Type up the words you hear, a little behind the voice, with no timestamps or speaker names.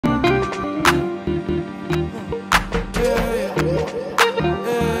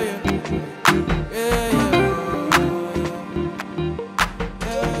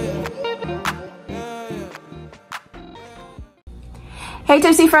Hey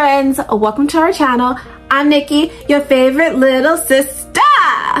Tipsy friends, welcome to our channel. I'm Nikki, your favorite little sister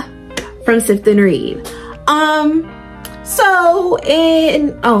from Sift and Read. I'm sorry.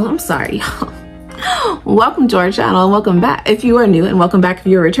 Welcome to our channel and welcome back if you are new, and welcome back if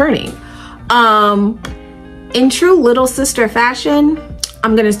you're returning. In true little sister fashion,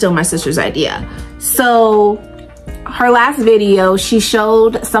 I'm gonna steal my sister's idea. So her last video, she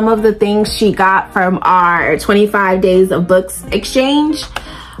showed some of the things she got from our 25 days of books exchange.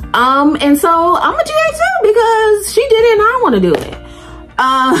 And so I'm gonna do that too because she did it and I want to do it.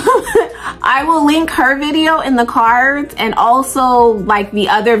 I will link her video in the cards, and also like the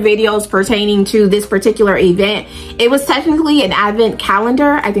other videos pertaining to this particular event. It was technically an advent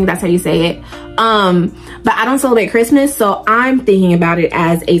calendar, I think that's how you say it. But I don't celebrate Christmas, so I'm thinking about it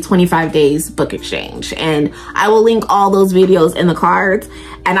as a 25 days book exchange, and I will link all those videos in the cards.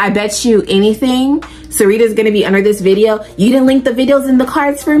 And I bet you anything, Sarita's gonna be under this video. You didn't link the videos in the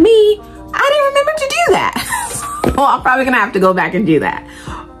cards for me. I didn't remember to do that. So I'm probably gonna have to go back and do that.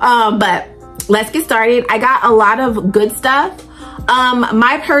 But let's get started. I got a lot of good stuff.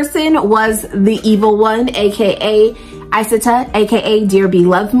 My person was the evil one, aka Isata, aka Dear Be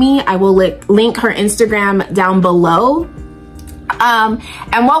Love Me. I will link her Instagram down below.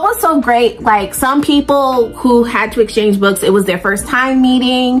 And what was so great, like some people who had to exchange books, it was their first time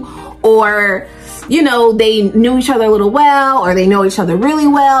meeting, or you know, they knew each other a little well, or they know each other really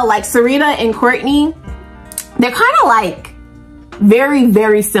well. Like Sarita and Courtney, they're kind of like very,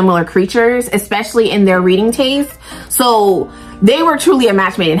 very similar creatures, especially in their reading taste. So they were truly a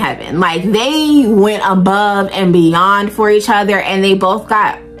match made in heaven. Like they went above and beyond for each other, and they both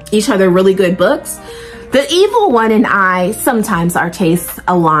got each other really good books. The evil one and I, sometimes our tastes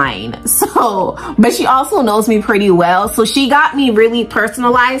align. So, but she also knows me pretty well. So she got me really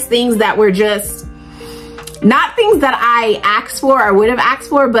personalized things that were just not things that I asked for or would have asked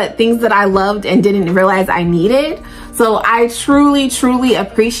for, but things that I loved and didn't realize I needed. So I truly, truly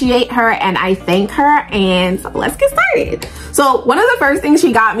appreciate her and I thank her, and let's get started. So one of the first things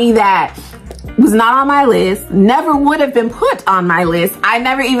she got me that was not on my list, never would have been put on my list, I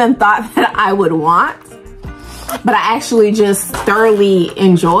never even thought that I would want, but I actually just thoroughly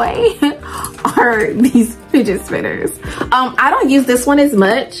enjoy are these fidget spinners. I don't use this one as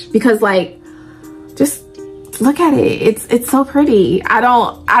much because like, just look at it. It's so pretty. I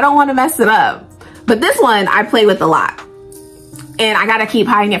don't want to mess it up. But this one I play with a lot, and I gotta keep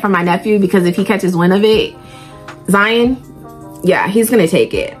hiding it from my nephew because if he catches wind of it, Zion, yeah, he's gonna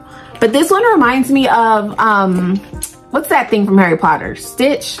take it. But this one reminds me of, what's that thing from Harry Potter?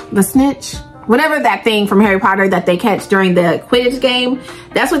 Stitch, the snitch, whatever that thing from Harry Potter that they catch during the Quidditch game.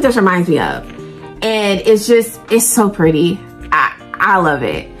 That's what this reminds me of. And it's just, it's so pretty. I love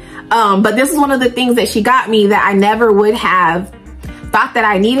it. But this is one of the things that she got me that I never would have thought that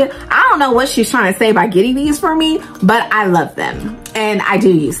I needed. I don't know what she's trying to say by getting these for me, but I love them and I do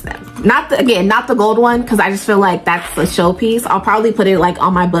use them. Not the gold one, because I just feel like that's the showpiece. I'll probably put it like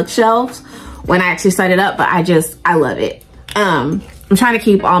on my bookshelves when I actually set it up, but I love it. I'm trying to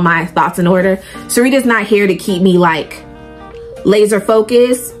keep all my thoughts in order. Sarita's not here to keep me like laser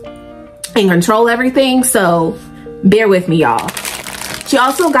focused and control everything, so bear with me, y'all. She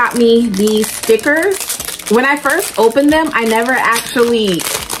also got me these stickers. When I first opened them, I never actually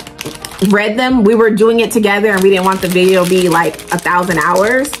read them. We were doing it together and we didn't want the video to be like 1,000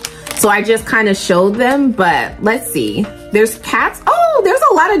 hours. So I just kind of showed them, but let's see. There's cats. Oh, there's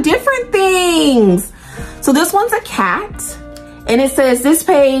a lot of different things. So this one's a cat, and it says this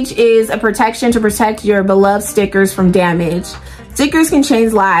page is a protection to protect your beloved stickers from damage. Stickers can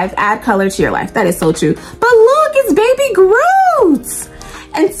change lives, add color to your life. That is so true. But look, it's Baby Groot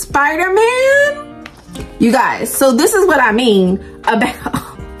and Spider-Man. You guys, so this is what I mean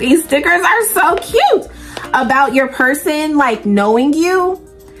about these stickers are so cute about your person like knowing you.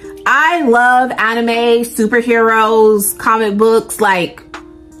 I love anime, superheroes, comic books, like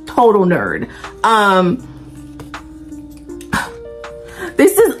total nerd.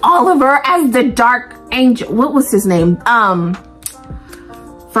 This is Oliver as the Dark Angel. What was his name?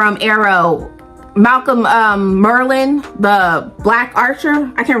 From Arrow. Malcolm Merlin, the Black Archer.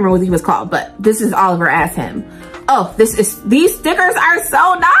 I can't remember what he was called, but this is Oliver as him. Oh, these stickers are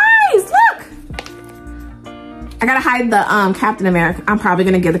so nice. Look, I gotta hide the Captain America. I'm probably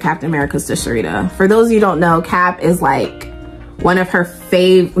gonna give the Captain Americas to Sarita. For those of you who don't know, Cap is like one of her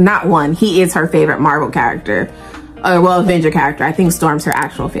he is her favorite Marvel character. Well, Avenger character. I think Storm's her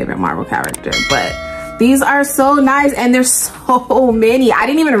actual favorite Marvel character, but these are so nice, and there's so many. I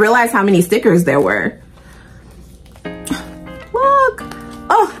didn't even realize how many stickers there were. Look.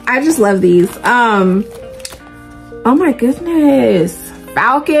 Oh, I just love these. Oh my goodness.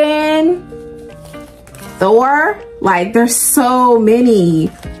 Falcon, Thor. Like, there's so many.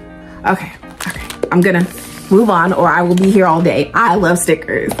 Okay, I'm gonna move on or I will be here all day. I love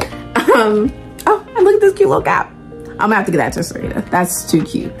stickers. Oh, and look at this cute little cap. I'm gonna have to get that to Sarita. That's too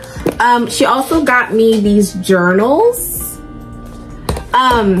cute. She also got me these journals.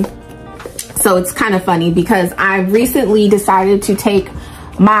 So it's kind of funny because I recently decided to take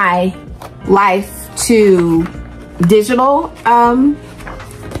my life to digital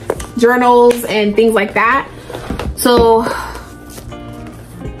journals and things like that. So,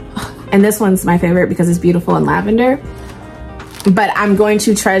 and this one's my favorite because it's beautiful and lavender, but I'm going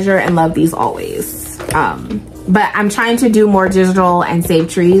to treasure and love these always. But I'm trying to do more digital and save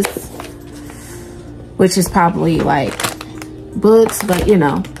trees, which is probably like books, but you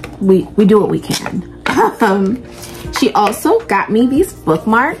know, we do what we can. She also got me these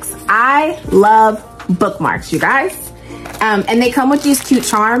bookmarks. I love bookmarks, you guys. And they come with these cute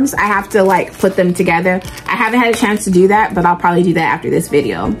charms. I have to like put them together. I haven't had a chance to do that, but I'll probably do that after this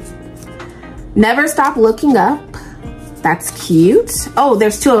video. Never Stop Looking Up. That's cute. Oh,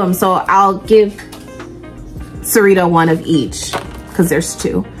 there's two of them, so I'll give Sarita one of each because there's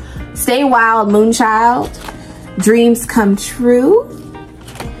two. Stay Wild, Moonchild. Dreams Come True.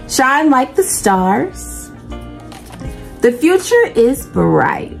 Shine Like the Stars. The Future is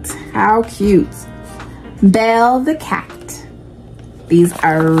Bright. How cute. Belle the Cat. These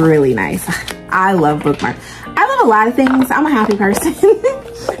are really nice. I love bookmarks. I love a lot of things. I'm a happy person.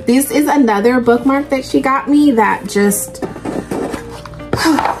 This is another bookmark that she got me that just,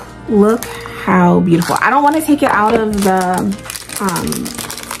 look how beautiful. I don't want to take it out of the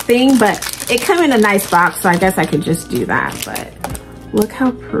thing, but it came in a nice box, so I guess I could just do that. But look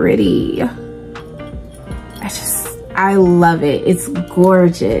how pretty. I love it. It's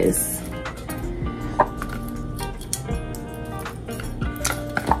gorgeous.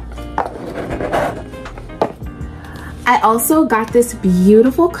 I also got this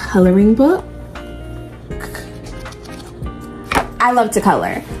beautiful coloring book. I love to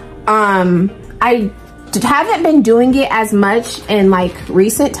color. I haven't been doing it as much in like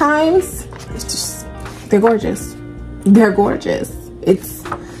recent times. It's just, they're gorgeous. They're gorgeous. It's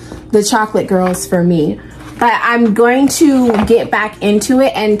the chocolate girls for me. But I'm going to get back into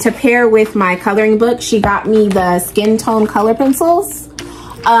it, and to pair with my coloring book, she got me the skin tone color pencils.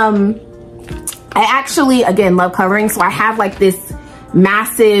 I actually, again, love coloring, so I have like this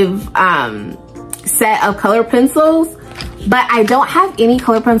massive set of color pencils, but I don't have any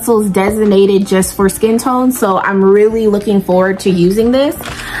color pencils designated just for skin tone, so I'm really looking forward to using this.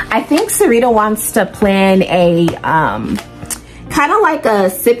 I think Sarita wants to plan a kind of like a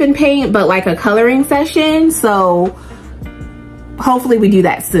sip and paint, but like a coloring session, so hopefully we do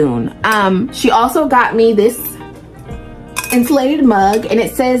that soon. She also got me this insulated mug, and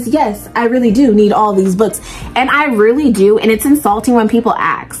it says, yes, I really do need all these books, and I really do. And it's insulting when people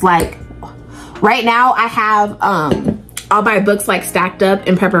ask. Like right now I have all my books like stacked up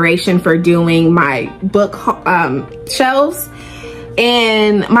in preparation for doing my book shelves,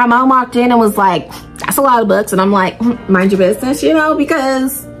 and my mom walked in and was like, that's a lot of books, and I'm like, mind your business, you know,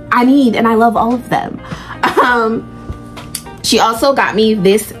 because I need and I love all of them. She also got me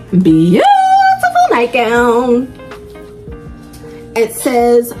this beautiful nightgown. It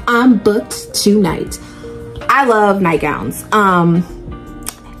says, I'm booked tonight. I love nightgowns.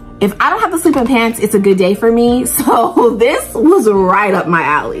 If I don't have to sleep in pants, it's a good day for me. So this was right up my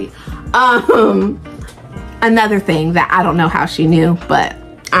alley. Another thing that I don't know how she knew, but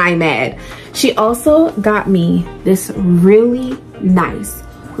I'm mad. She also got me this really nice,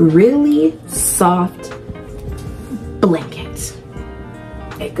 really soft blanket.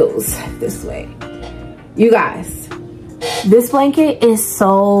 It goes this way. You guys, this blanket is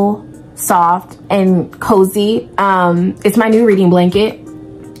so soft and cozy. It's my new reading blanket.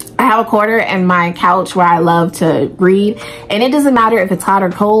 I have a corner in my couch where I love to read, and it doesn't matter if it's hot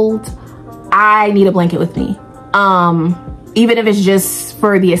or cold. I need a blanket with me. Even if it's just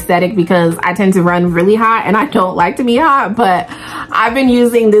for the aesthetic, because I tend to run really hot and I don't like to be hot, but I've been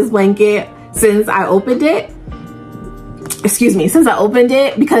using this blanket since I opened it. Excuse me, since I opened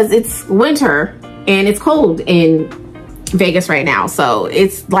it, because it's winter and it's cold in Vegas right now, so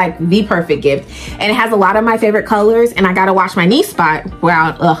it's like the perfect gift, and it has a lot of my favorite colors, and I gotta wash my niece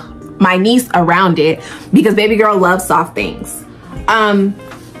my niece around it, because baby girl loves soft things.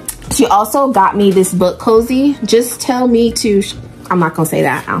 She also got me this book cozy. Just tell me to I'm not gonna say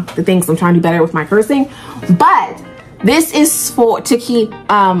that, the things I'm trying to do better with my cursing, but this is to keep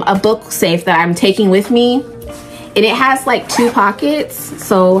a book safe that I'm taking with me, and it has like 2 pockets,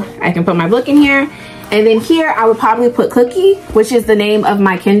 so I can put my book in here. And then here I would probably put Cookie, which is the name of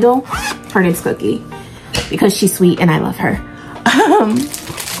my Kindle. Her name's Cookie because she's sweet and I love her.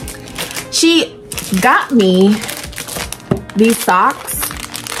 She got me these socks.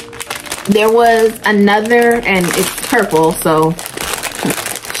 There was another, and it's purple, so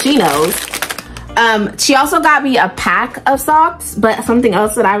she knows. She also got me a pack of socks, but something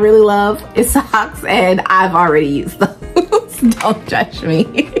else that I really love is socks, and I've already used those. Don't judge me.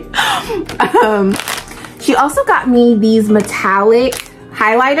 She also got me these metallic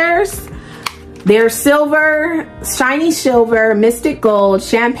highlighters. They're silver, shiny silver, mystic gold,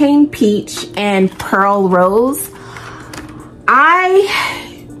 champagne peach, and pearl rose. I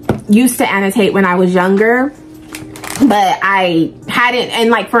used to annotate when I was younger, but I hadn't, and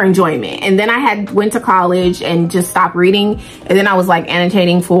like for enjoyment. And then I went to college and just stopped reading. And then I was like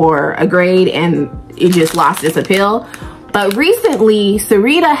annotating for a grade and it just lost its appeal. But recently,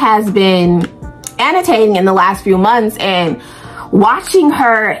 Sarita has been annotating in the last few months, and watching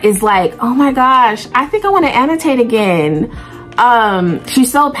her is like, oh my gosh, I think I want to annotate again.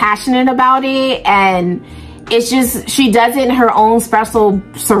 She's so passionate about it, and it's just, she does it in her own special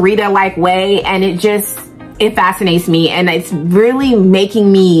Sarita-like way, and it fascinates me, and it's really making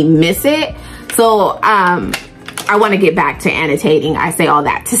me miss it. So I want to get back to annotating. I say all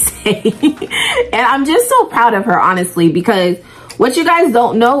that to say. And I'm just so proud of her, honestly, because what you guys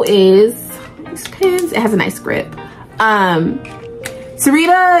don't know is these pens, it has a nice grip.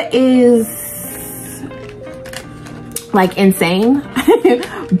 Sarita is like insane,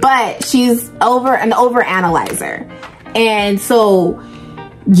 but she's an overanalyzer. And so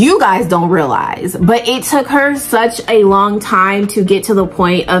you guys don't realize, but it took her such a long time to get to the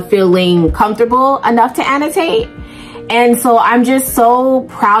point of feeling comfortable enough to annotate. And so I'm just so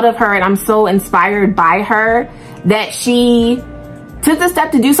proud of her, and I'm so inspired by her that she took the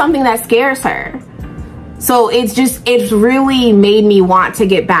step to do something that scares her. So it's really made me want to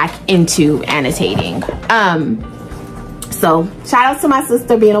get back into annotating. So shout out to my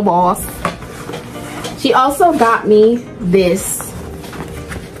sister being a boss. She also got me this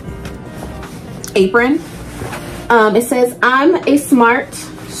apron. It says, I'm a smart,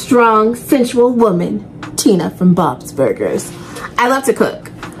 strong, sensual woman, Tina from Bob's Burgers. I love to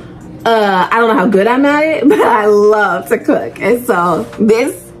cook. I don't know how good I'm at it, but I love to cook. And so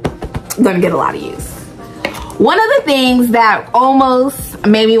this is gonna get a lot of use. One of the things that almost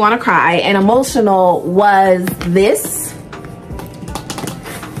made me want to cry and emotional was this.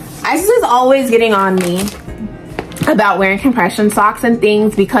 Isis is always getting on me about wearing compression socks and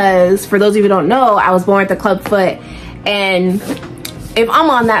things, because for those of you who don't know, I was born with a club foot, and if I'm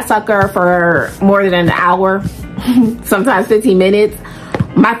on that sucker for more than an hour, sometimes 15 minutes,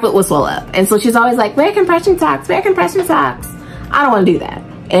 my foot will swell up. And so she's always like, wear compression socks, wear compression socks. I don't want to do that.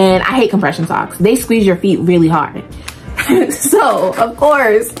 And I hate compression socks. They squeeze your feet really hard. So, of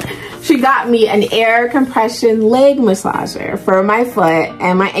course, she got me an air compression leg massager for my foot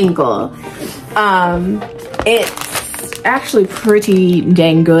and my ankle. It's actually pretty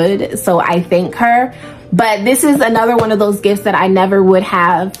dang good, so I thank her. But this is another one of those gifts that I never would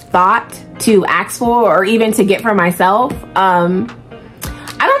have thought to ask for or even to get for myself. I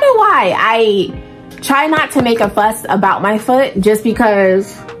don't know why. I try not to make a fuss about my foot just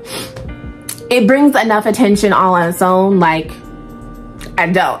because it brings enough attention all on its own. Like,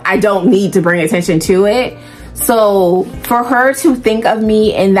 I don't need to bring attention to it. So for her to think of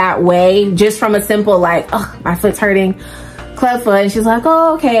me in that way, just from a simple like, oh, my foot's hurting, club foot, and she's like,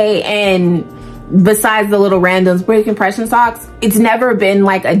 oh, okay. And besides the little randoms, wear compression socks, it's never been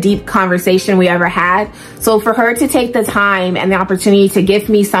like a deep conversation we ever had. So for her to take the time and the opportunity to give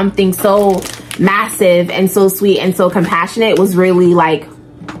me something so massive and so sweet and so compassionate was really like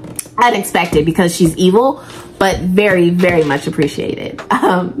unexpected, because she's evil, but very, very much appreciated.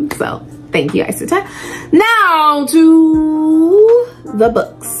 So thank you, Isita. Now to the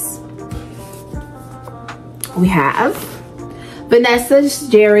books. We have Vanessa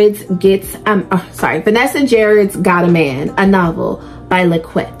Jared's Got a Man, a novel by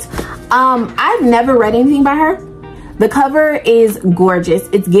LaQuette. I've never read anything by her. The cover is gorgeous.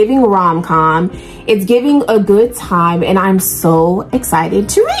 It's giving rom-com. It's giving a good time, and I'm so excited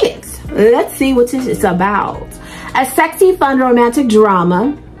to read it. Let's see what it's about. A sexy, fun, romantic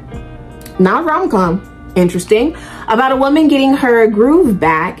drama, not rom-com, interesting, about a woman getting her groove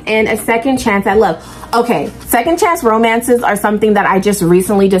back and a second chance at love. Okay, second chance romances are something that I just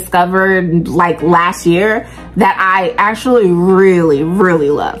recently discovered like last year that I actually really,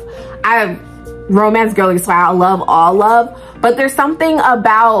 really love. Romance girly style, love, all love, but there's something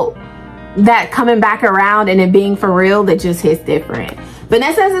about that coming back around and it being for real that just hits different.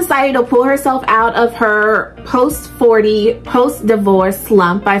 Vanessa has decided to pull herself out of her post-40, post-divorce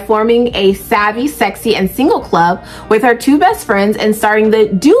slump by forming a savvy, sexy, and single club with her two best friends and starting the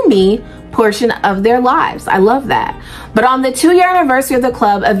Do Me portion of their lives. I love that. But on the 2-year anniversary of the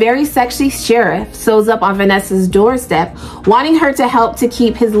club, a very sexy sheriff shows up on Vanessa's doorstep, wanting her to help to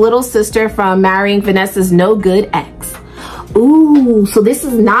keep his little sister from marrying Vanessa's no-good ex. Ooh, so this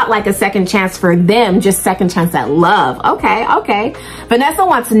is not like a second chance for them, just second chance at love. Okay, okay. Vanessa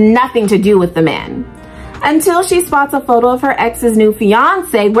wants nothing to do with the man until she spots a photo of her ex's new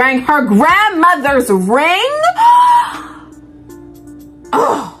fiance wearing her grandmother's ring.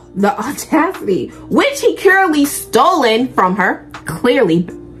 Oh, the audacity, which he clearly stolen from her, clearly.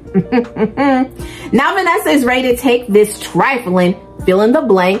 Now Vanessa is ready to take this trifling, fill in the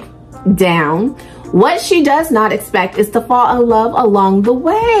blank, down. What she does not expect is to fall in love along the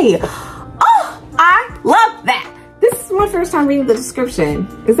way. Oh, I love that. This is my first time reading the description.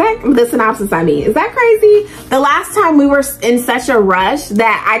 Is that the synopsis, I mean? Is that crazy? The last time we were in such a rush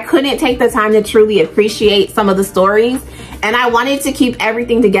that I couldn't take the time to truly appreciate some of the stories. And I wanted to keep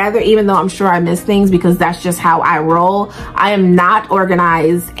everything together, even though I'm sure I missed things because that's just how I roll. I am not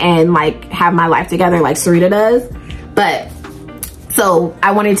organized and like have my life together like Sarita does. But so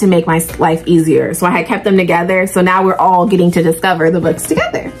I wanted to make my life easier. So I had kept them together. So now we're all getting to discover the books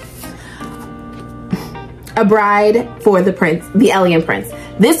together. A Bride for the Prince, the Alien Prince.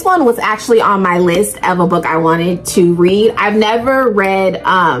 This one was actually on my list of a book I wanted to read. I've never read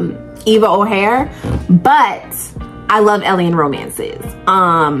Eva O'Hare, but I love alien romances.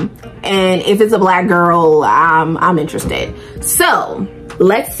 And if it's a Black girl, I'm interested. So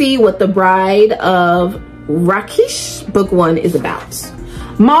let's see what The Bride of Rakesh book 1 is about.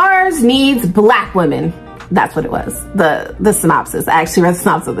 Mars needs Black women. That's what it was. The synopsis. I actually read the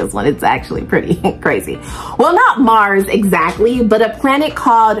synopsis of this one. It's actually pretty crazy. Well, not Mars exactly, but a planet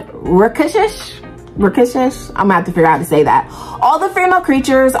called Rakesh. I'm gonna have to figure out how to say that. All the female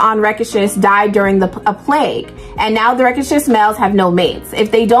creatures on Rakesh died during a plague, and now the Rakesh males have no mates.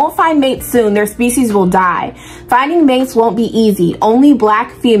 If they don't find mates soon, their species will die. Finding mates won't be easy. Only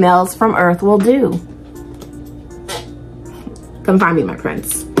Black females from Earth will do. Come find me, my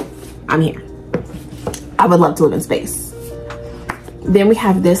prince. I'm here. I would love to live in space. Then we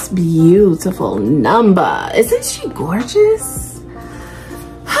have this beautiful number. Isn't she gorgeous?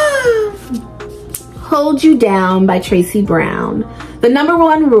 Hold You Down by Tracy Brown. The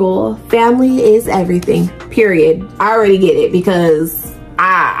 #1 rule, family is everything, period. I already get it because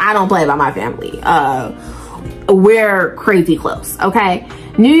I don't play about my family. We're crazy close, okay?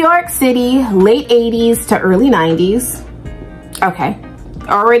 New York City, late 80s to early 90s. Okay,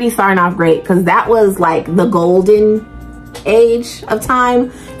 already starting off great because that was like the golden age of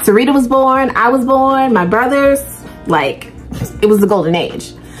time. Sarita was born, I was born, my brothers, like it was the golden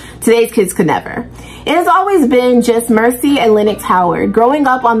age. Today's kids could never. It has always been just Mercy and Lennox Howard. Growing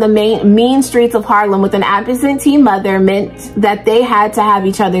up on the mean streets of Harlem with an absentee mother meant that they had to have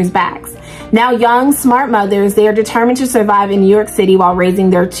each other's backs. Now young, smart mothers, they are determined to survive in New York City while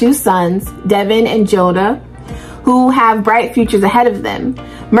raising their 2 sons, Devin and Jonah, who have bright futures ahead of them.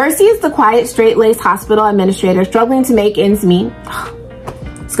 Mercy is the quiet, straight-laced hospital administrator struggling to make ends meet.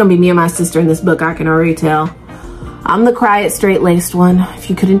 It's gonna be me and my sister in this book, I can already tell. I'm the quiet, straight-laced one, if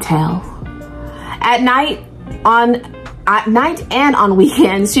you couldn't tell. At night and on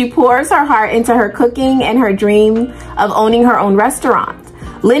weekends, she pours her heart into her cooking and her dream of owning her own restaurant.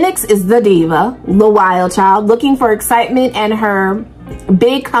 Lennox is the diva, the wild child, looking for excitement and her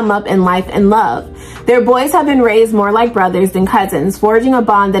big come up in life and love. Their boys have been raised more like brothers than cousins, forging a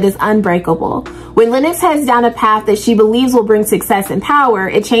bond that is unbreakable. When Lennox heads down a path that she believes will bring success and power,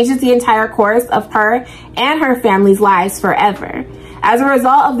 it changes the entire course of her and her family's lives forever. As a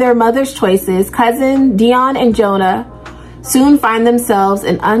result of their mother's choices, cousin Dion and Jonah soon find themselves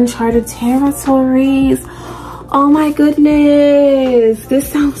in uncharted territories. Oh my goodness, this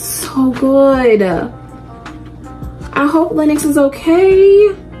sounds so good. I hope Lennox is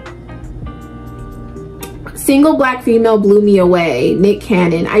okay. Single Black Female Blew Me Away, Nick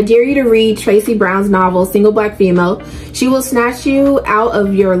Cannon. I dare you to read Tracy Brown's novel, Single Black Female. She will snatch you out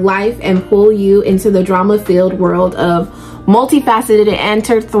of your life and pull you into the drama-filled world of multifaceted and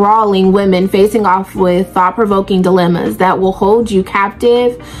enthralling women facing off with thought-provoking dilemmas that will hold you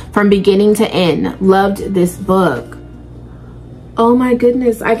captive from beginning to end. Loved this book. Oh my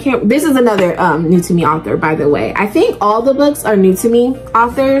goodness, I can't. This is another new to me author, by the way. I think all the books are new to me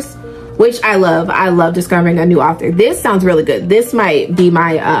authors, which I love. I love discovering a new author. This sounds really good. This might be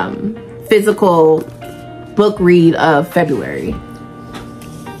my physical book read of February.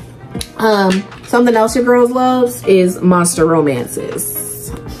 Something else your girls loves is monster romances.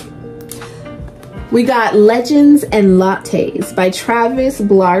 We got Legends and Lattes by Travis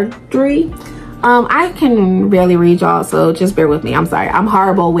Blardry. I can barely read, y'all, so just bear with me. I'm sorry. I'm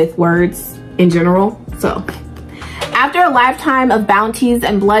horrible with words in general. So, after a lifetime of bounties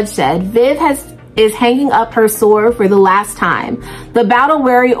and bloodshed, Viv is hanging up her sword for the last time. The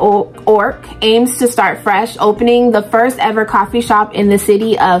battle-weary orc aims to start fresh, opening the first ever coffee shop in the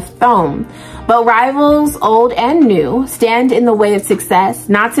city of Thome. But rivals, old and new, stand in the way of success,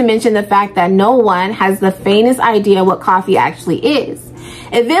 not to mention the fact that no one has the faintest idea what coffee actually is.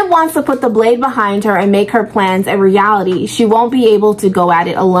 If Viv wants to put the blade behind her and make her plans a reality, she won't be able to go at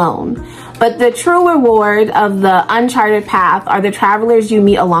it alone. But the true reward of the uncharted path are the travelers you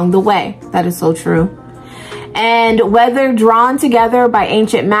meet along the way. That is so true. And whether drawn together by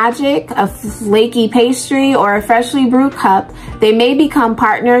ancient magic, a flaky pastry, or a freshly brewed cup, they may become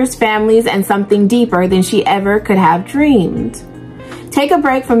partners, families, and something deeper than she ever could have dreamed. Take a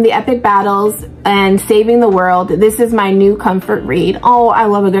break from the epic battles and saving the world. This is my new comfort read. Oh, I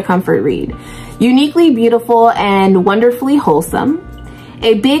love a good comfort read. Uniquely beautiful and wonderfully wholesome.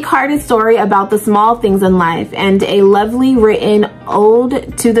 A big-hearted story about the small things in life and a lovely written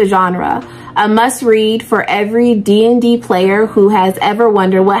ode to the genre. A must-read for every D&D player who has ever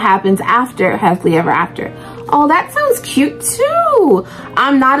wondered what happens after Happily Ever After. Oh, that sounds cute too.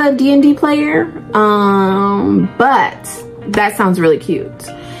 I'm not a D&D player, but that sounds really cute.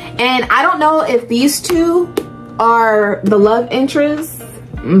 And I don't know if these two are the love interests,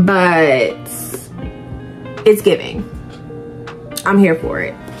 but it's giving. I'm here for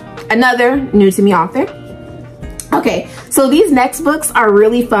it. Another new to me author. Okay, so these next books are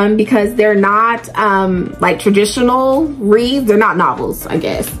really fun because they're not like traditional reads. They're not novels, I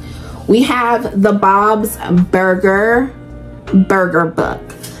guess. We have the Bob's Burger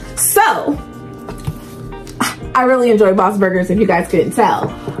book. So, I really enjoy Bob's Burgers, if you guys couldn't tell.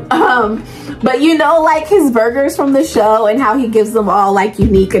 But you know, like his burgers from the show and how he gives them all like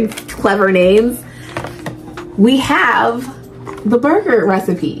unique and clever names. We have the burger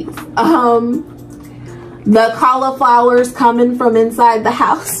recipes. The cauliflower's coming from inside the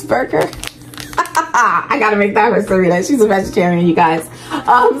house burger. I gotta make that for Serena. She's a vegetarian, you guys.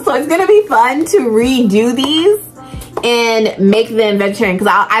 So it's gonna be fun to redo these and make them vegetarian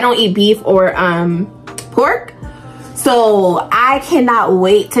because I don't eat beef or pork. So I cannot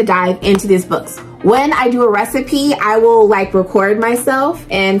wait to dive into these books. When I do a recipe, I will like record myself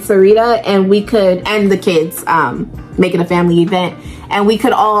and Sarita, and we could, and the kids, making a family event, and we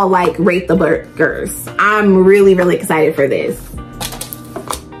could all like rate the burgers. I'm really, really excited for this.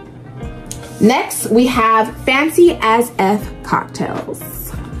 Next, we have Fancy as F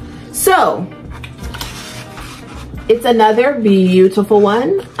Cocktails. So, it's another beautiful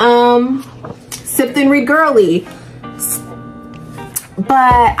one. Sipped and Read Girly.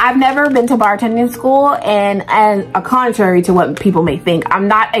 But I've never been to bartending school, and as a contrary to what people may think, I'm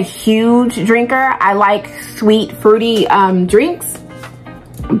not a huge drinker. I like sweet, fruity drinks,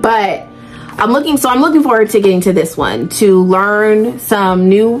 but I'm looking forward to getting to this one to learn some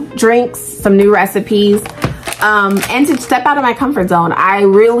new drinks, some new recipes, and to step out of my comfort zone. I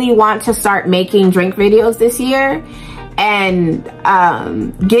really want to start making drink videos this year and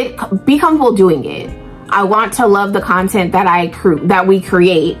be comfortable doing it. I want to love the content that we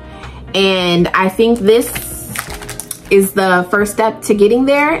create, and I think this is the first step to getting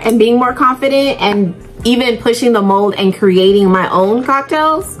there and being more confident and even pushing the mold and creating my own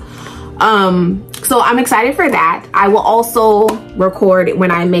cocktails. So I'm excited for that. I will also record when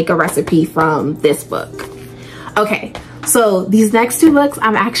I make a recipe from this book. Okay, so these next two books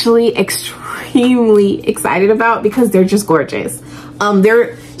I'm actually extremely excited about because they're just gorgeous.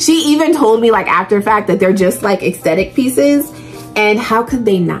 She even told me like after the fact that they're just like aesthetic pieces, and how could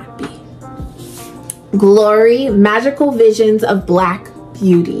they not be? Glory, Magical Visions of Black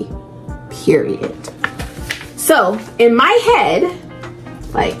Beauty, period. So in my head,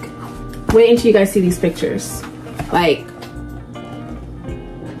 like, wait until you guys see these pictures. Like,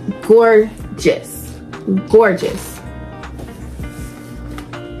 gorgeous, gorgeous,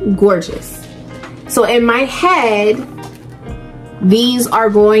 gorgeous. So in my head, these are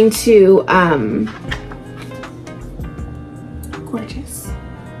going to, gorgeous,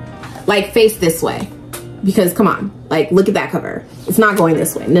 like face this way, because come on, like look at that cover. It's not going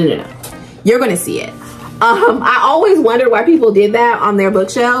this way. No, no, no. You're going to see it. I always wondered why people did that on their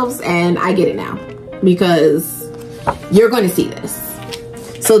bookshelves, and I get it now because you're going to see this.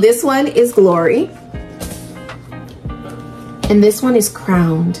 So this one is Glory, and this one is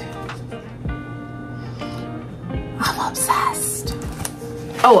Crowned. I'm obsessed.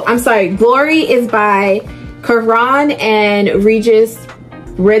 Oh, I'm sorry. Glory is by Karan and Regis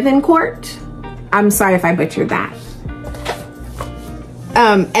Rithencourt. I'm sorry if I butchered that.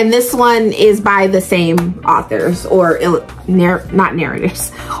 And this one is by the same authors, or not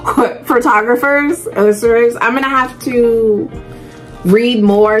narrators, photographers, illustrators. I'm gonna have to read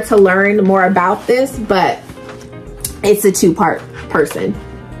more to learn more about this, but it's a two-part person.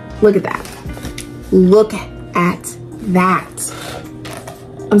 Look at that. Look at that.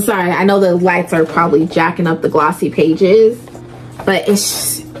 I'm sorry, I know the lights are probably jacking up the glossy pages, but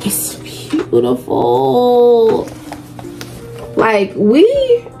it's beautiful. Like,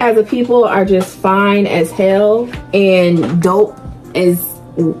 we as a people are just fine as hell and dope as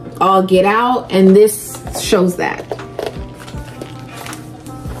all get out, and this shows that.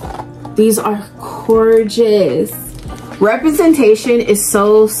 These are gorgeous. Representation is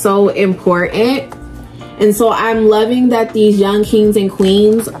so important, and so I'm loving that these young kings and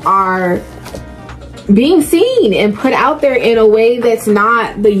queens are being seen and put out there in a way that's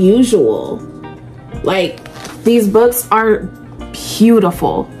not the usual. Like, these books are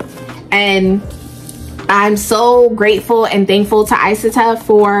beautiful, and I'm so grateful and thankful to Isata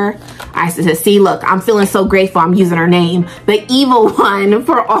for see, look, I'm feeling so grateful. I'm using her name, the evil one,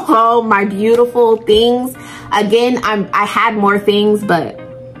 for all my beautiful things. Again, I had more things, but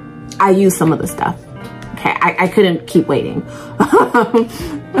I used some of the stuff. Okay, I couldn't keep waiting.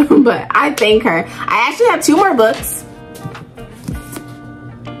 But I thank her. I actually have 2 more books.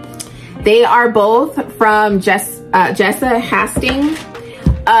 They are both from Jessa Hastings.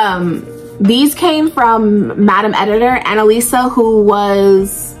 These came from Madam Editor Annalisa, who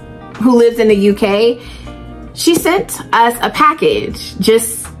lives in the UK. She sent us a package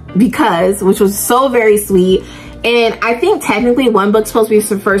just because, which was so very sweet. And I think technically one book's supposed to be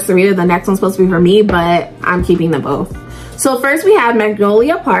for Sarita, the next one's supposed to be for me, but I'm keeping them both. So first we have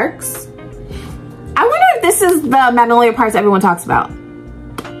Magnolia Parks. I wonder if this is the Magnolia Parks everyone talks about.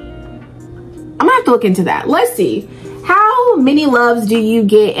 I'm gonna have to look into that. Let's see. How many loves do you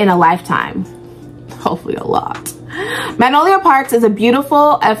get in a lifetime? Hopefully a lot. Magnolia Parks is a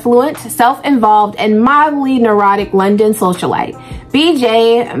beautiful, affluent, self-involved, and mildly neurotic London socialite.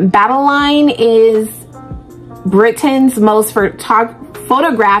 BJ Battleline is Britain's most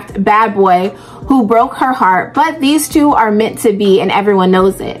photographed bad boy who broke her heart, but these two are meant to be, and everyone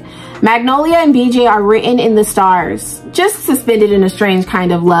knows it. Magnolia and BJ are written in the stars, just suspended in a strange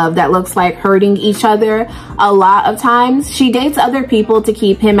kind of love that looks like hurting each other a lot of times. She dates other people to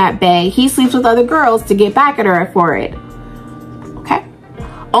keep him at bay. He sleeps with other girls to get back at her for it. Okay.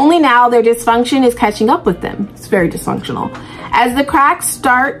 Only now their dysfunction is catching up with them. It's very dysfunctional. As the cracks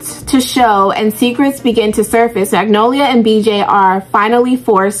start to show and secrets begin to surface, Magnolia and BJ are finally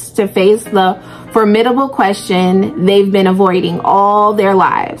forced to face the formidable question they've been avoiding all their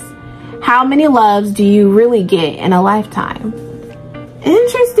lives. How many loves do you really get in a lifetime?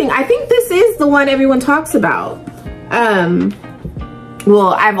 Interesting. I think this is the one everyone talks about.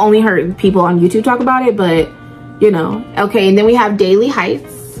 Well, I've only heard people on YouTube talk about it, but you know. Okay, and then we have Daily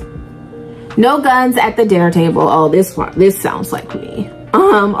Heights. No guns at the dinner table. Oh, this sounds like me.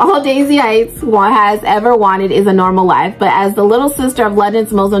 All Daisy Heights has ever wanted is a normal life, but as the little sister of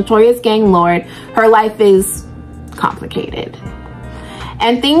London's most notorious gang lord, her life is complicated.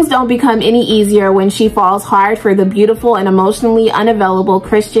 And things don't become any easier when she falls hard for the beautiful and emotionally unavailable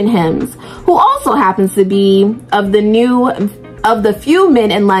Christian Hymns, who also happens to be of the few men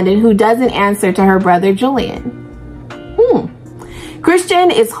in London who doesn't answer to her brother Julian.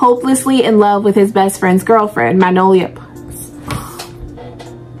 Christian is hopelessly in love with his best friend's girlfriend, Magnolia Parks.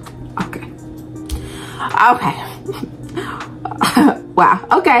 Okay. Wow,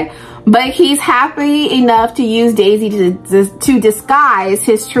 okay. But he's happy enough to use Daisy to disguise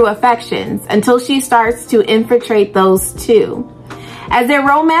his true affections until she starts to infiltrate those two. As their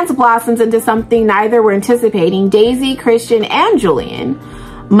romance blossoms into something neither were anticipating, Daisy, Christian, and Julian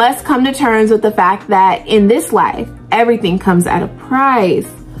must come to terms with the fact that in this life, everything comes at a price.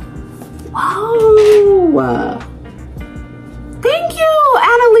 Whoa. Thank you,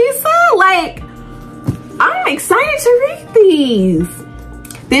 Annalisa. Like, I'm excited to read these.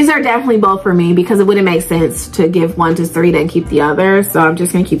 These are definitely both for me because it wouldn't make sense to give one to Sarita and keep the other. So I'm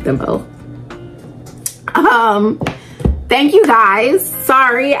just gonna keep them both. Thank you guys.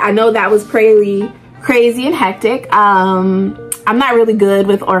 Sorry, I know that was crazy and hectic. I'm not really good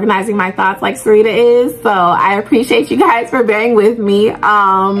with organizing my thoughts like Sarita is. So I appreciate you guys for bearing with me.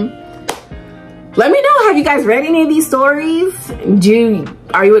 Let me know, have you guys read any of these stories?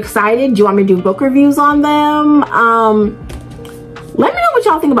 Are you excited? Do you want me to do book reviews on them? Let me know what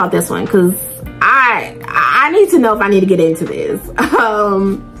y'all think about this one, because I need to know if I need to get into this.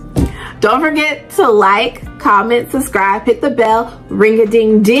 Don't forget to like, comment, subscribe, hit the bell,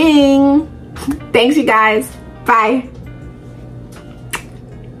 ring-a-ding-ding. Thanks, you guys. Bye.